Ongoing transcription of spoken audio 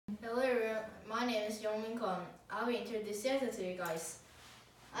my name is Yongmin Kwon. I will introduce Seattle to you guys.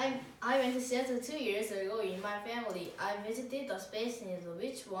 I went to Seattle 2 years ago with my family. I visited the Space Needle,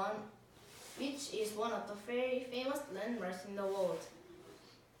 which is one of the very famous landmarks in the world.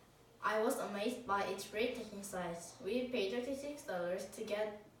 I was amazed by its breathtaking size. We paid $36 to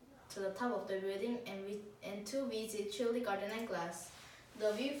get to the top of the building and to visit Chili Garden and Glass.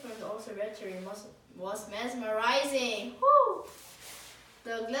 The view from the observatory was mesmerizing. Woo!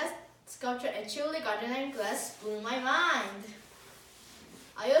 The glass sculpture at Chili Garden and Glass blew my mind.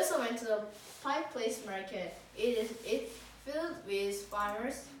 I also went to the Pike Place Market. It filled with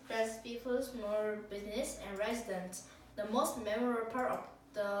farmers, craftspeople, small business, and residents. The most memorable part of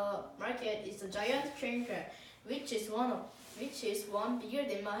the market is the giant crane crab, which is one bigger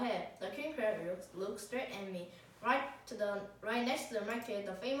than my head. The crane crab looks straight at me. Right next to the market,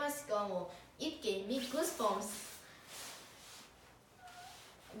 the famous gummo. It gave me goosebumps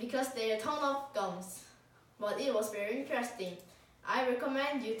because they are ton of gums. But it was very interesting. I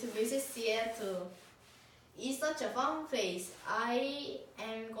recommend you to visit Seattle. It's such a fun place. I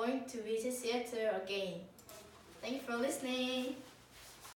am going to visit Seattle again. Thank you for listening.